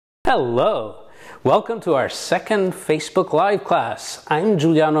Hello! Welcome to our second Facebook Live class. I'm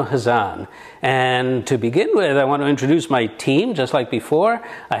Giuliano, and to begin with, I want to introduce my team just like before.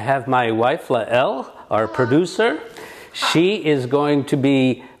 I have my wife, Lael, our producer. She is going to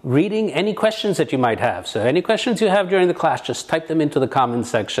be reading any questions that you might have. So any questions you have during the class, just type them into the comment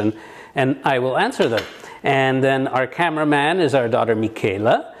section and I will answer them. And then our cameraman is our daughter,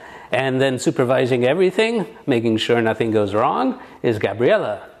 Michaela. And then supervising everything, making sure nothing goes wrong, is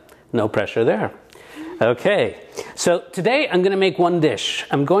Gabriella. No pressure there. Okay, so today I'm going to make one dish.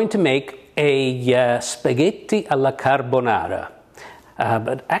 I'm going to make a spaghetti alla carbonara.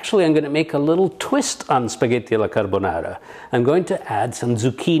 But actually I'm going to make a little twist on spaghetti alla carbonara. I'm going to add some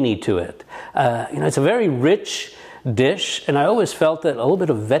zucchini to it. It's a very rich dish, and I always felt that a little bit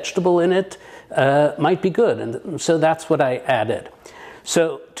of vegetable in it might be good, and so that's what I added.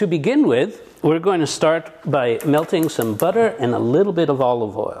 So to begin with, we're going to start by melting some butter and a little bit of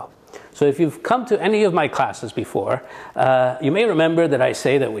olive oil. So if you've come to any of my classes before, you may remember that I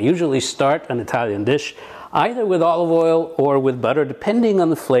say that we usually start an Italian dish either with olive oil or with butter, depending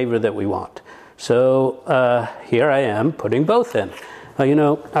on the flavor that we want. So here I am putting both in.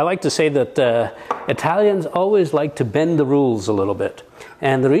 I like to say that Italians always like to bend the rules a little bit.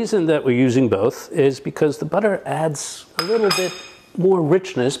 And the reason that we're using both is because the butter adds a little bit more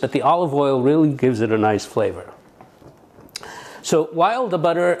richness, but the olive oil really gives it a nice flavor. So while the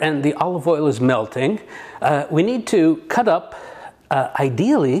butter and the olive oil is melting, we need to cut up,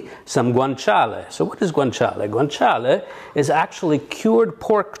 ideally, some guanciale. So what is guanciale? Guanciale is actually cured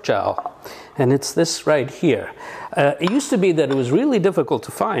pork jowl, and it's this right here. It used to be that it was really difficult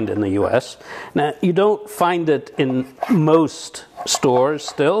to find in the US. Now, you don't find it in most stores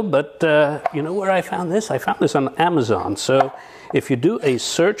still, but you know where I found this? I found this on Amazon. So if you do a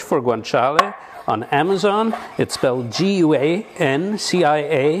search for guanciale on Amazon, it's spelled Guanciale.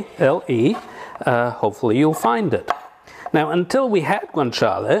 Hopefully you'll find it. Now, until we had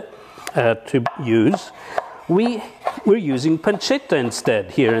guanciale to use, we're using pancetta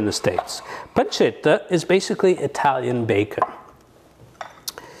instead here in the States. Pancetta is basically Italian bacon.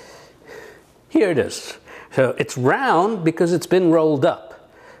 Here it is. So it's round because it's been rolled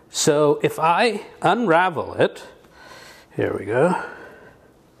up. So if I unravel it, here we go,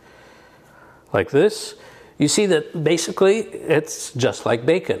 like this, you see that basically it's just like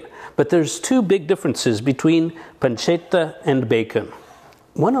bacon. But there's two big differences between pancetta and bacon.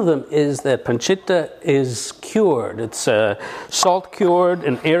 One of them is that pancetta is cured. It's salt cured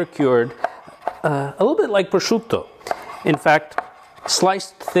and air cured, a little bit like prosciutto. In fact,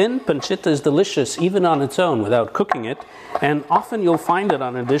 sliced thin, pancetta is delicious even on its own without cooking it, and often you'll find it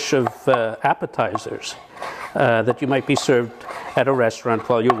on a dish of appetizers that you might be served at a restaurant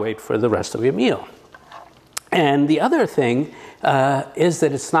while you wait for the rest of your meal. And the other thing is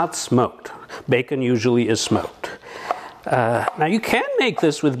that it's not smoked. Bacon usually is smoked. Now you can make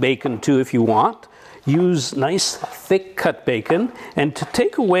this with bacon too if you want. Use nice thick cut bacon, and to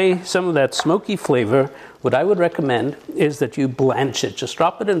take away some of that smoky flavor, what I would recommend is that you blanch it. Just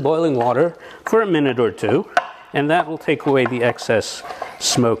drop it in boiling water for a minute or two, and that will take away the excess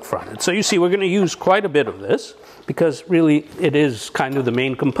smoke from it. So you see, we're going to use quite a bit of this because really it is kind of the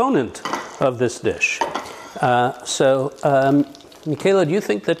main component of this dish. Michaela, do you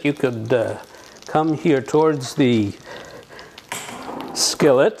think that you could come here towards the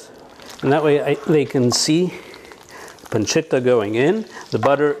skillet, and that way they can see pancetta going in. The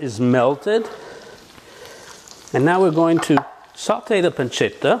butter is melted, and now we're going to saute the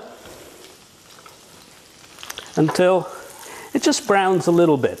pancetta until it just browns a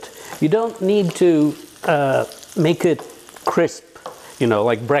little bit. You don't need to make it crisp,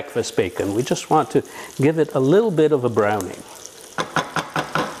 like breakfast bacon. We just want to give it a little bit of a browning.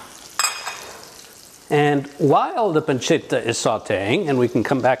 And while the pancetta is sauteing, and we can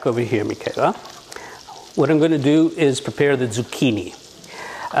come back over here, Michaela, what I'm going to do is prepare the zucchini.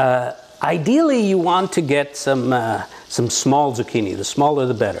 Ideally, you want to get some small zucchini. The smaller,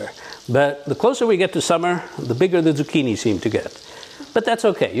 the better. But the closer we get to summer, the bigger the zucchini seem to get. But that's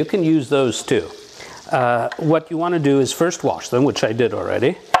okay. You can use those too. What you want to do is first wash them, which I did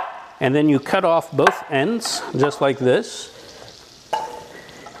already. And then you cut off both ends, just like this.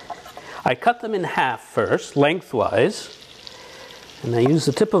 I cut them in half first, lengthwise, and I use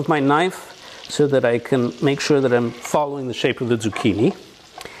the tip of my knife so that I can make sure that I'm following the shape of the zucchini.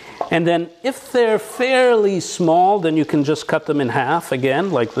 And then if they're fairly small, then you can just cut them in half again,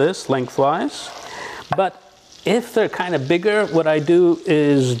 like this, lengthwise. But if they're kind of bigger, what I do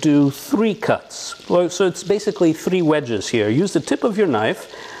is do 3 cuts. So it's basically 3 wedges here. Use the tip of your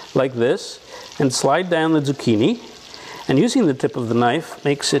knife, like this, and slide down the zucchini. And using the tip of the knife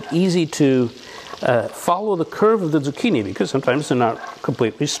makes it easy to follow the curve of the zucchini, because sometimes they're not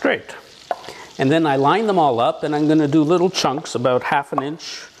completely straight. And then I line them all up, and I'm going to do little chunks about 1/2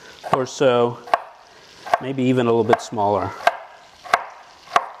 inch or so, maybe even a little bit smaller,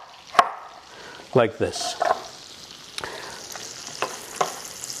 like this.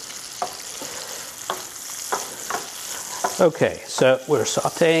 Okay, so we're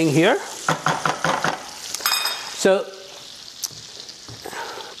sauteing here. So,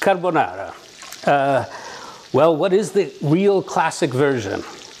 carbonara. Well, what is the real classic version?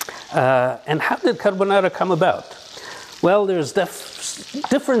 And how did carbonara come about? Well, there's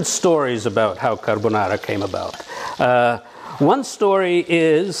different stories about how carbonara came about. One story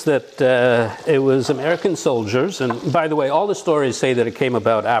is that it was American soldiers, and by the way, all the stories say that it came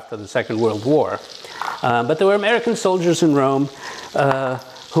about after the Second World War. But there were American soldiers in Rome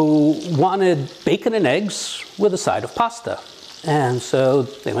who wanted bacon and eggs with a side of pasta. And so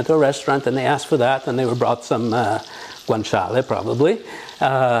they went to a restaurant and they asked for that, and they were brought some guanciale probably,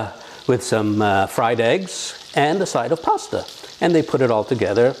 with some fried eggs and a side of pasta. And they put it all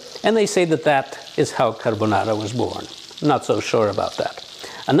together, and they say that that is how carbonara was born. I'm not so sure about that.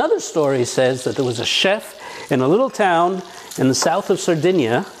 Another story says that there was a chef in a little town in the south of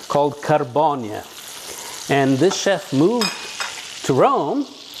Sardinia called Carbonia. And this chef moved to Rome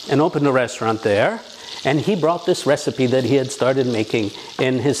and opened a restaurant there. And he brought this recipe that he had started making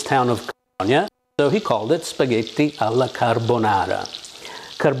in his town of Carbonia. So he called it spaghetti alla carbonara.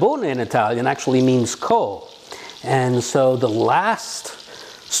 Carbone in Italian actually means coal. And so the last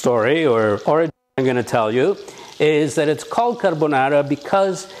story or origin I'm going to tell you is that it's called carbonara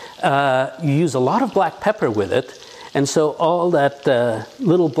because you use a lot of black pepper with it. And so all that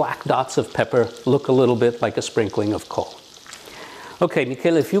little black dots of pepper look a little bit like a sprinkling of coal. Okay,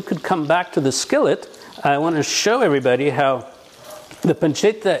 Michele, if you could come back to the skillet, I want to show everybody how the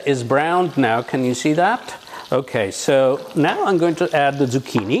pancetta is browned now. Can you see that? Okay, so now I'm going to add the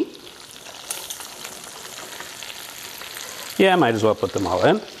zucchini. Yeah, I might as well put them all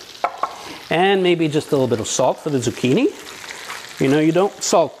in. And maybe just a little bit of salt for the zucchini. You know, you don't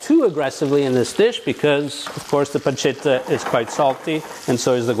salt too aggressively in this dish because, of course, the pancetta is quite salty, and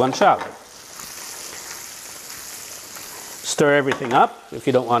so is the guanciale. Stir everything up. If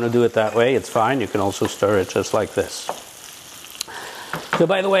you don't want to do it that way, it's fine. You can also stir it just like this. So,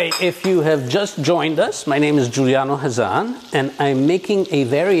 by the way, if you have just joined us, my name is Giuliano Hazan, and I'm making a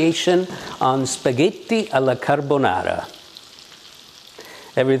variation on spaghetti alla carbonara.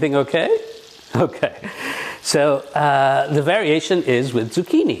 Everything okay? Okay. So the variation is with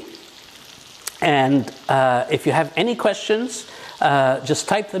zucchini. And if you have any questions, just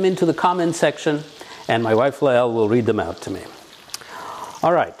type them into the comment section, and my wife Lael will read them out to me.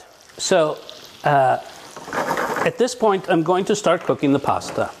 All right. So at this point, I'm going to start cooking the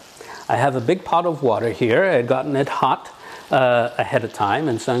pasta. I have a big pot of water here. I had gotten it hot ahead of time,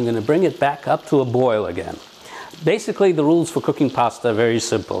 and so I'm going to bring it back up to a boil again. Basically, the rules for cooking pasta are very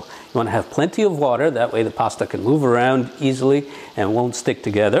simple. You want to have plenty of water, that way the pasta can move around easily and won't stick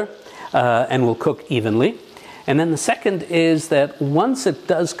together, and will cook evenly. And then the second is that once it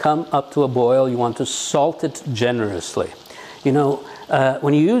does come up to a boil, you want to salt it generously. You know,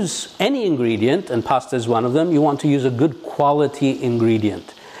 when you use any ingredient, and pasta is one of them, you want to use a good quality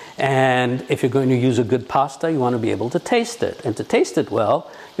ingredient. And if you're going to use a good pasta, you want to be able to taste it. And to taste it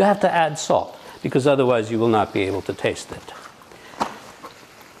well, you have to add salt, because otherwise you will not be able to taste it.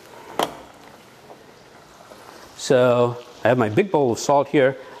 So I have my big bowl of salt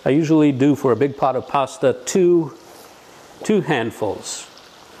here. I usually do for a big pot of pasta two handfuls.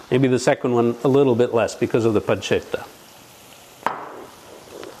 Maybe the second one a little bit less because of the pancetta.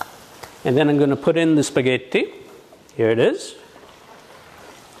 And then I'm going to put in the spaghetti. Here it is.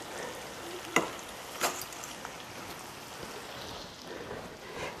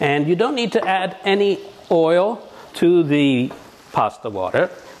 And you don't need to add any oil to the pasta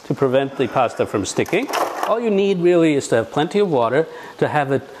water to prevent the pasta from sticking. All you need really is to have plenty of water to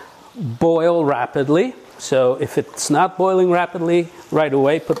have it boil rapidly. So if it's not boiling rapidly right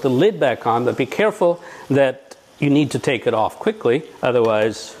away, put the lid back on, but be careful that you need to take it off quickly,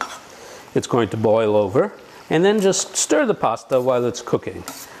 otherwise it's going to boil over. And then just stir the pasta while it's cooking.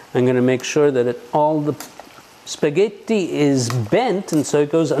 I'm going to make sure that all the spaghetti is bent, and so it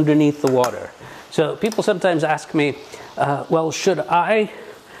goes underneath the water. So people sometimes ask me, well, should I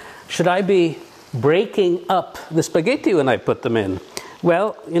be breaking up the spaghetti when I put them in?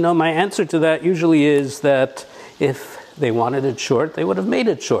 Well, you know, my answer to that usually is that if they wanted it short, they would have made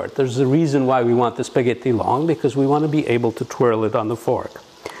it short. There's a reason why we want the spaghetti long, because we want to be able to twirl it on the fork.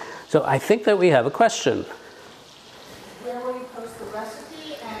 So I think that we have a question.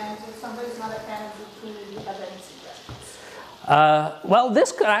 somebody who's not a fan of zucchini, do you have any suggestions? Well,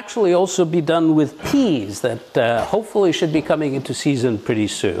 this could actually also be done with peas that hopefully should be coming into season pretty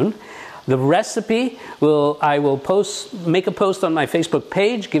soon. The recipe I will make a post on my Facebook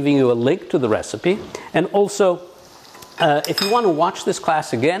page giving you a link to the recipe. And also, if you want to watch this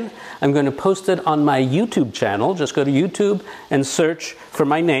class again, I'm going to post it on my YouTube channel. Just go to YouTube and search for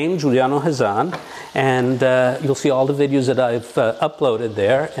my name, Giuliano Hazan, and you'll see all the videos that I've uploaded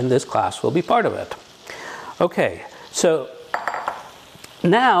there, and this class will be part of it. Okay, so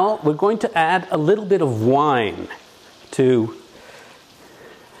now we're going to add a little bit of wine to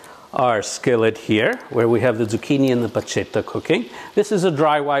our skillet here, where we have the zucchini and the pancetta cooking. This is a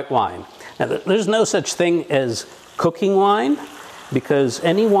dry white wine. Now, there's no such thing as cooking wine, because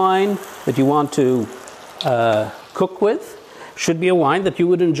any wine that you want to cook with should be a wine that you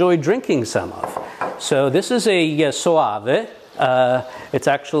would enjoy drinking some of. So this is a Soave. It's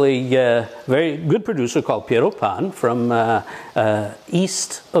actually a very good producer called Piero Pan from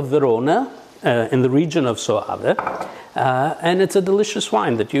east of Verona, in the region of Soave. And it's a delicious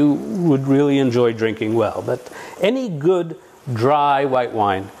wine that you would really enjoy drinking well. But any good dry white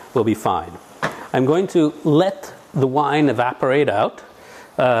wine will be fine. I'm going to let the wine evaporate out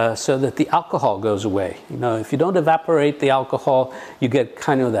so that the alcohol goes away. You know, if you don't evaporate the alcohol, you get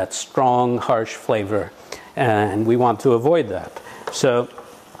kind of that strong, harsh flavor. And we want to avoid that. So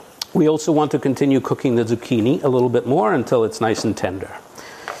we also want to continue cooking the zucchini a little bit more until it's nice and tender.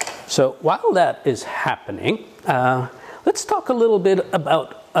 So while that is happening, let's talk a little bit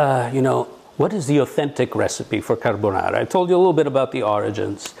about, what is the authentic recipe for carbonara? I told you a little bit about the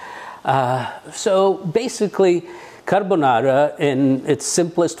origins. So basically, carbonara in its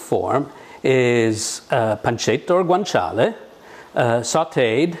simplest form is pancetta or guanciale,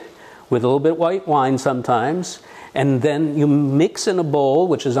 sautéed with a little bit of white wine sometimes, and then you mix in a bowl,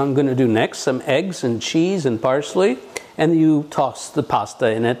 which is I'm going to do next, some eggs and cheese and parsley, and you toss the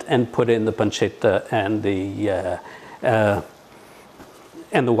pasta in it and put in the pancetta and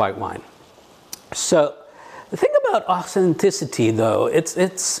the white wine. So the thing about authenticity, though,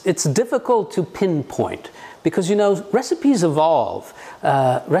 it's difficult to pinpoint because, you know, recipes evolve.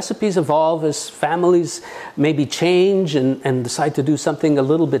 Recipes evolve as families maybe change and decide to do something a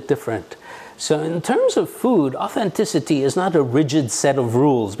little bit different. So in terms of food, authenticity is not a rigid set of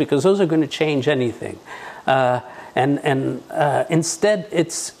rules because those are going to change anything. Instead,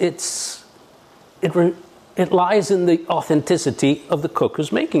 it lies in the authenticity of the cook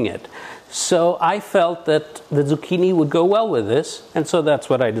who's making it. So I felt that the zucchini would go well with this, and so that's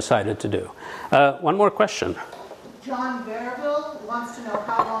what I decided to do. One more question. John Verville wants to know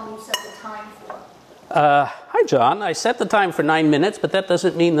how long you set the time for. Hi, John. I set the time for 9 minutes, but that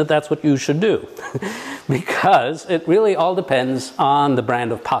doesn't mean that that's what you should do. Because it really all depends on the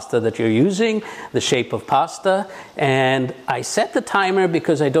brand of pasta that you're using, the shape of pasta, and I set the timer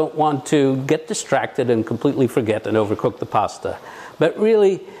because I don't want to get distracted and completely forget and overcook the pasta. But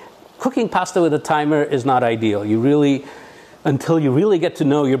really, cooking pasta with a timer is not ideal. Until you really get to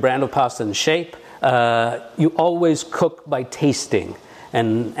know your brand of pasta and shape, you always cook by tasting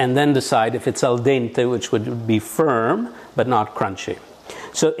and then decide if it's al dente, which would be firm but not crunchy.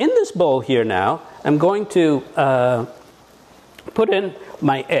 So in this bowl here now, I'm going to put in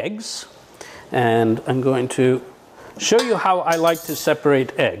my eggs, and I'm going to show you how I like to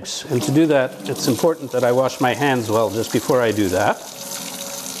separate eggs. And to do that, it's important that I wash my hands well just before I do that.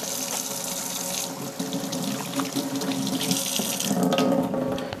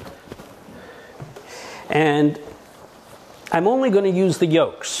 And I'm only going to use the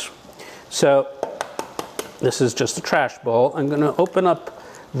yolks. So this is just a trash bowl. I'm going to open up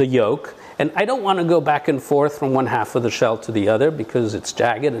the yolk. And I don't want to go back and forth from one half of the shell to the other because it's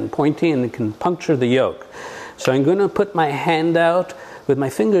jagged and pointy and it can puncture the yolk. So I'm going to put my hand out with my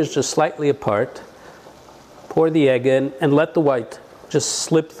fingers just slightly apart, pour the egg in, and let the white just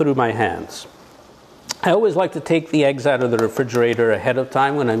slip through my hands. I always like to take the eggs out of the refrigerator ahead of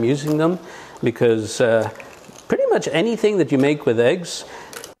time when I'm using them because pretty much anything that you make with eggs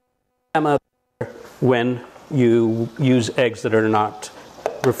come out when you use eggs that are not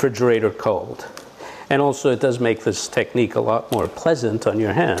refrigerator cold. And also it does make this technique a lot more pleasant on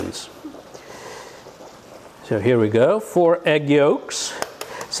your hands. So here we go, 4 egg yolks.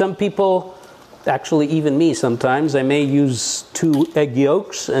 Some people, actually even me sometimes, I may use 2 egg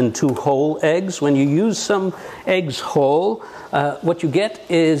yolks and 2 whole eggs. When you use some eggs whole, what you get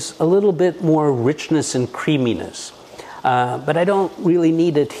is a little bit more richness and creaminess. But I don't really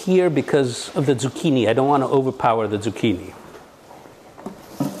need it here because of the zucchini. I don't want to overpower the zucchini.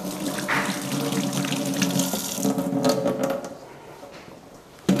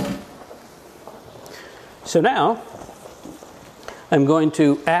 So now I'm going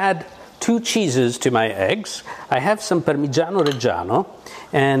to add 2 cheeses to my eggs. I have some Parmigiano Reggiano,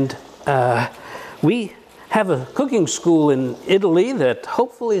 and we have a cooking school in Italy that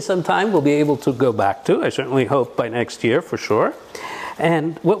hopefully sometime we'll be able to go back to. I certainly hope by next year for sure.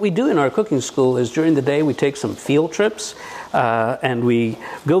 And what we do in our cooking school is during the day we take some field trips and we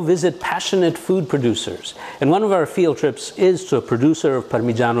go visit passionate food producers. And one of our field trips is to a producer of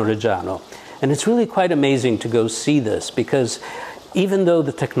Parmigiano Reggiano. And it's really quite amazing to go see this, because even though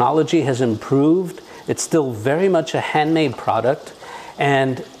the technology has improved, it's still very much a handmade product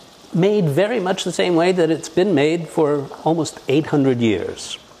and made very much the same way that it's been made for almost 800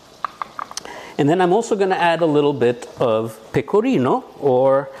 years. And then I'm also going to add a little bit of pecorino,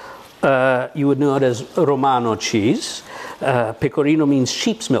 or you would know it as Romano cheese. Pecorino means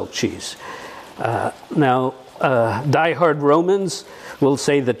sheep's milk cheese. Now, die-hard Romans will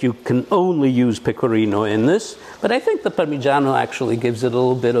say that you can only use pecorino in this, but I think the Parmigiano actually gives it a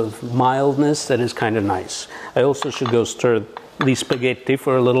little bit of mildness that is kind of nice. I also should go stir these spaghetti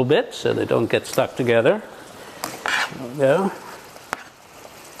for a little bit so they don't get stuck together. There we go.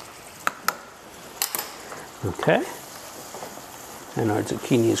 Okay. And our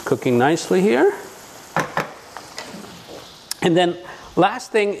zucchini is cooking nicely here. And then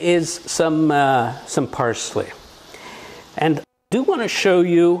last thing is some parsley. And I do want to show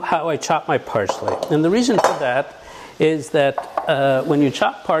you how I chop my parsley. And the reason for that is that when you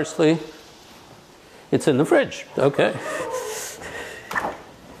chop parsley, it's in the fridge. Okay.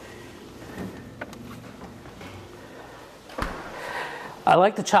 I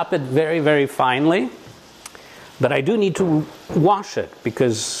like to chop it very, very finely, but I do need to wash it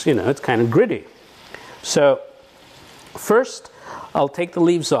because, you know, it's kind of gritty. So first, I'll take the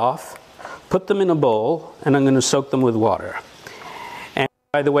leaves off, put them in a bowl, and I'm going to soak them with water. And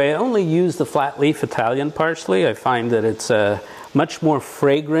by the way, I only use the flat leaf Italian parsley. I find that it's much more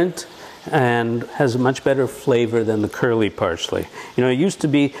fragrant and has a much better flavor than the curly parsley. You know, it used to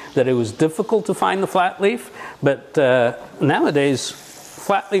be that it was difficult to find the flat leaf, but nowadays,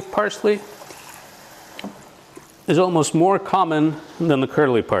 flat leaf parsley is almost more common than the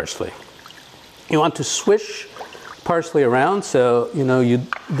curly parsley. You want to swish parsley around so, you know, you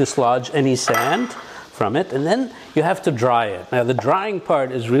dislodge any sand from it, and then you have to dry it. Now, the drying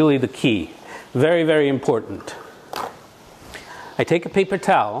part is really the key. Very, very important. I take a paper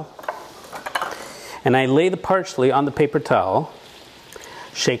towel and I lay the parsley on the paper towel,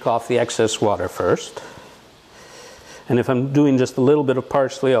 shake off the excess water first. And if I'm doing just a little bit of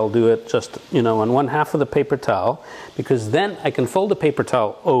parsley, I'll do it just, you know, on one half of the paper towel, because then I can fold the paper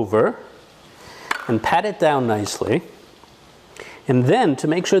towel over and pat it down nicely. And then, to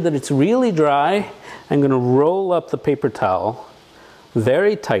make sure that it's really dry, I'm going to roll up the paper towel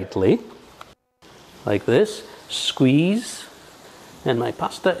very tightly, like this, squeeze, and my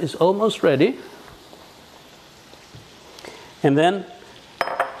pasta is almost ready. And then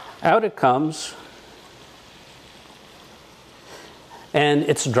out it comes, and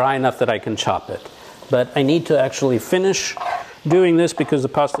it's dry enough that I can chop it. But I need to actually finish doing this because the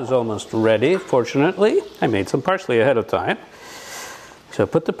pasta is almost ready, fortunately. I made some parsley ahead of time. So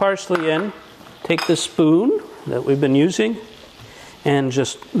put the parsley in, take the spoon that we've been using, and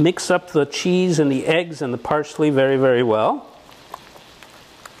just mix up the cheese and the eggs and the parsley very, very well.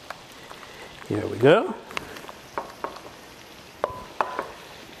 Here we go.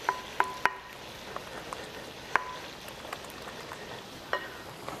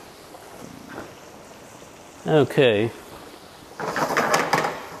 Okay,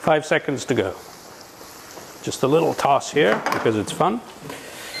 5 seconds to go. Just a little toss here because it's fun.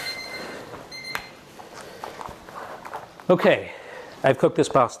 Okay, I've cooked this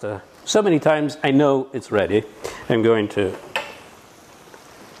pasta so many times I know it's ready. I'm going to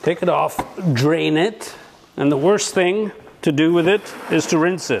take it off, drain it, and the worst thing to do with it is to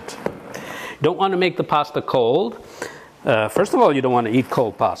rinse it. You don't want to make the pasta cold. First of all, you don't want to eat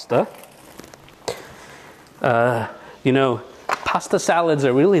cold pasta. You know, pasta salads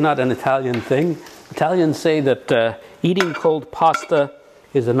are really not an Italian thing. Italians say that eating cold pasta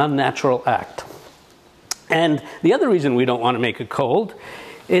is an unnatural act. And the other reason we don't want to make it cold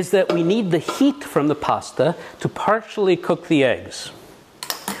is that we need the heat from the pasta to partially cook the eggs.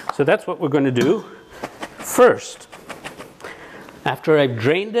 So that's what we're going to do. First, after I've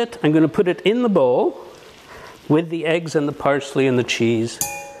drained it, I'm going to put it in the bowl with the eggs and the parsley and the cheese.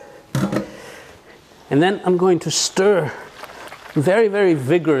 And then I'm going to stir very, very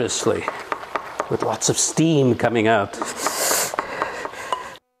vigorously with lots of steam coming out.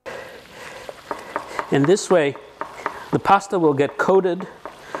 And this way, the pasta will get coated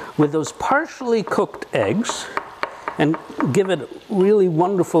with those partially cooked eggs and give it really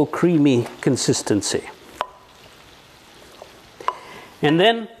wonderful creamy consistency. And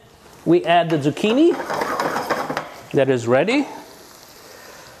then we add the zucchini that is ready.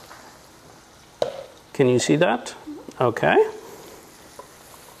 Can you see that? Okay.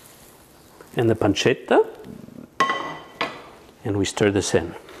 And the pancetta. And we stir this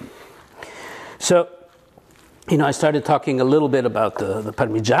in. So, you know, I started talking a little bit about the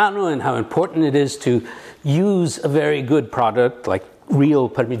Parmigiano and how important it is to use a very good product like real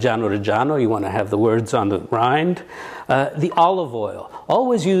Parmigiano Reggiano. You want to have the words on the rind. The olive oil.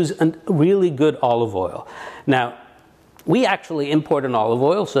 Always use a really good olive oil. Now, we actually import an olive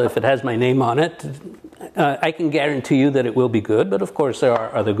oil, so if it has my name on it, I can guarantee you that it will be good, but of course there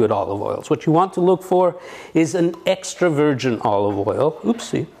are other good olive oils. What you want to look for is an extra virgin olive oil.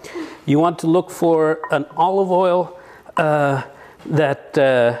 Oopsie. You want to look for an olive oil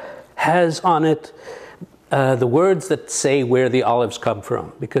that has on it the words that say where the olives come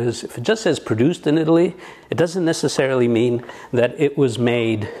from. Because if it just says produced in Italy, it doesn't necessarily mean that it was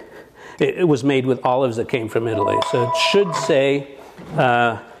made with olives that came from Italy. So it should say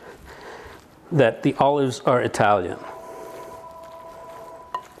that the olives are Italian.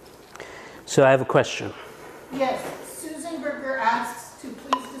 So I have a question. Yes, Susan Berger asks to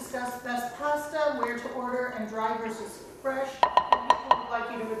please discuss best pasta, where to order, and dry versus fresh. I would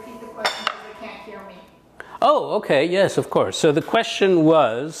like you to repeat the question because they can't hear me. Oh, okay, yes, of course. So the question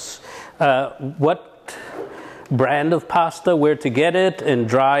was, what brand of pasta, where to get it, and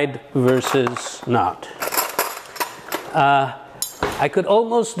dried versus not. I could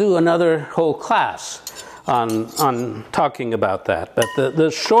almost do another whole class on talking about that, but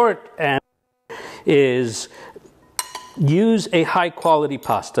the short answer is use a high quality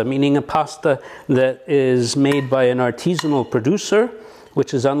pasta, meaning a pasta that is made by an artisanal producer,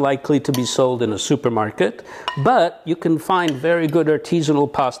 which is unlikely to be sold in a supermarket, but you can find very good artisanal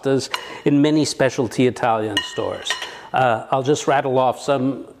pastas in many specialty Italian stores. I'll just rattle off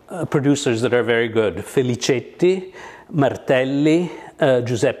some producers that are very good. Felicetti, Martelli,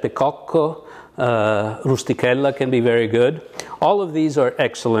 Giuseppe Cocco, Rustichella can be very good. All of these are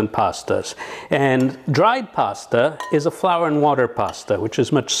excellent pastas. And dried pasta is a flour and water pasta, which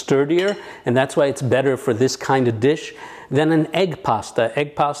is much sturdier, and that's why it's better for this kind of dish than an egg pasta.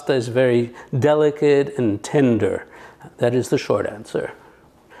 Egg pasta is very delicate and tender. That is the short answer.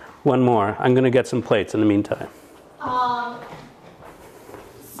 One more. I'm going to get some plates in the meantime.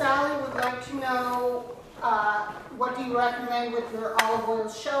 Sally would like to know what do you recommend with your olive oil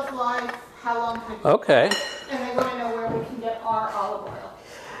shelf life? How long can it Okay. And they want to know where we can get our olive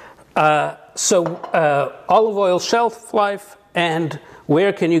oil. Olive oil shelf life and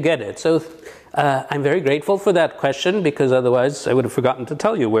where can you get it? So I'm very grateful for that question because otherwise I would have forgotten to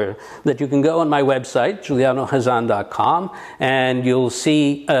tell you that you can go on my website, giulianohazan.com, and you'll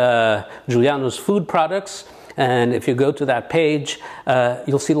see Giuliano's food products. And if you go to that page,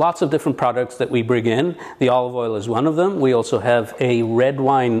 you'll see lots of different products that we bring in. The olive oil is one of them. We also have a red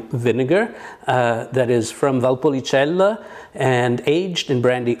wine vinegar that is from Valpolicella and aged in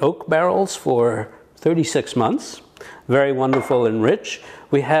brandy oak barrels for 36 months. Very wonderful and rich.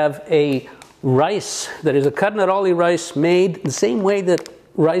 We have a rice that is a Carnaroli rice made the same way that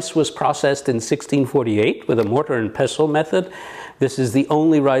rice was processed in 1648 with a mortar and pestle method. This is the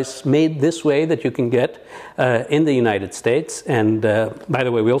only rice made this way that you can get in the United States. And by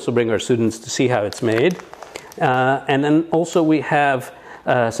the way, we also bring our students to see how it's made. And then also we have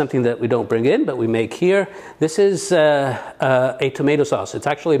something that we don't bring in, but we make here. This is a tomato sauce. It's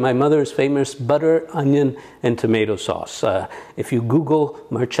actually my mother's famous butter, onion, and tomato sauce. If you Google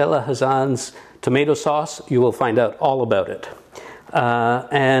Marcella Hazan's tomato sauce, you will find out all about it.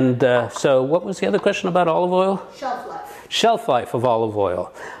 So what was the other question about olive oil? Shelf life. Shelf life of olive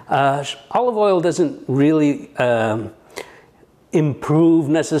oil. Olive oil doesn't really improve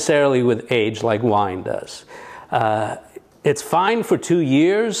necessarily with age like wine does. It's fine for 2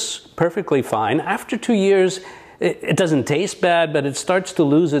 years, perfectly fine. After 2 years, it doesn't taste bad, but it starts to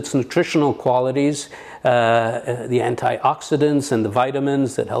lose its nutritional qualities, the antioxidants and the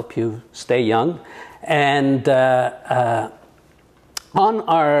vitamins that help you stay young. And on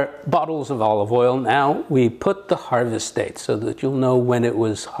our bottles of olive oil now, we put the harvest date so that you'll know when it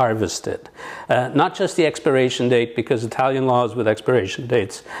was harvested. Not just the expiration date, because Italian laws with expiration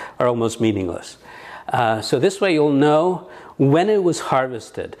dates are almost meaningless. So this way you'll know when it was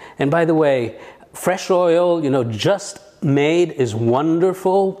harvested. And by the way, fresh oil, just made is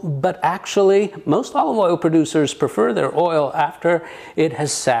wonderful, but actually most olive oil producers prefer their oil after it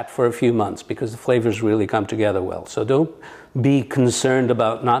has sat for a few months because the flavors really come together well. So don't be concerned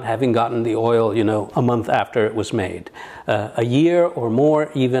about not having gotten the oil, you know, a month after it was made. A year or more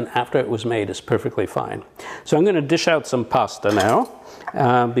even after it was made is perfectly fine. So I'm going to dish out some pasta now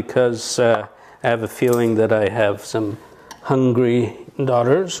because I have a feeling that I have some hungry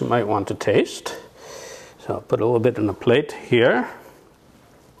daughters who might want to taste. So I'll put a little bit in the plate here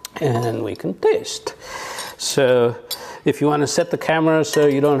and we can taste. So if you want to set the camera so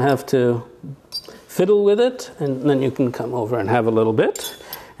you don't have to fiddle with it, and then you can come over and have a little bit.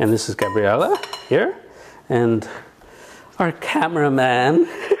 And this is Gabriella here, and our cameraman.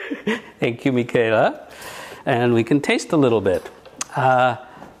 Thank you, Michaela. And we can taste a little bit.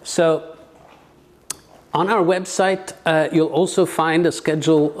 So on our website, you'll also find a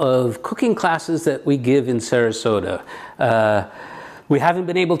schedule of cooking classes that we give in Sarasota. We haven't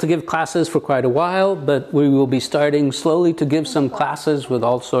been able to give classes for quite a while, but we will be starting slowly to give some classes with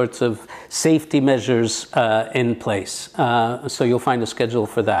all sorts of safety measures in place. So you'll find a schedule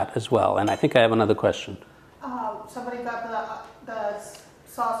for that as well. And I think I have another question. Somebody got the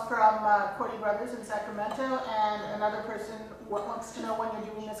sauce from Cordy Brothers in Sacramento, and another person wants to know when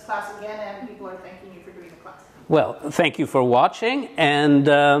you're doing this class again, and people are thanking you for doing the class. Well, thank you for watching, and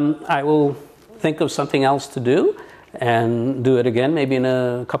I will think of something else to do and do it again maybe in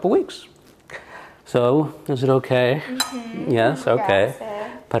a couple weeks. So, is it okay? Mm-hmm. Yes, okay.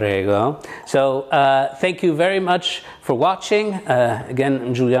 Prego. So, thank you very much for watching. Again,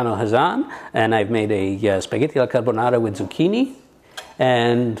 I'm Giuliano Hazan, and I've made a spaghetti alla carbonara with zucchini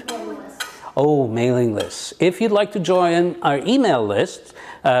and mailing lists. If you'd like to join our email list,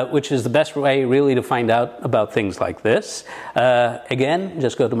 which is the best way really to find out about things like this, again,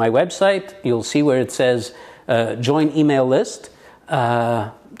 just go to my website. You'll see where it says join email list.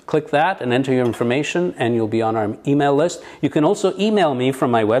 Click that and enter your information and you'll be on our email list. You can also email me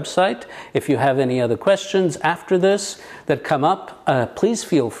from my website. If you have any other questions after this that come up, please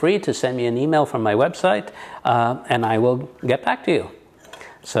feel free to send me an email from my website and I will get back to you.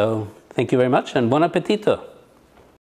 So thank you very much and buon appetito.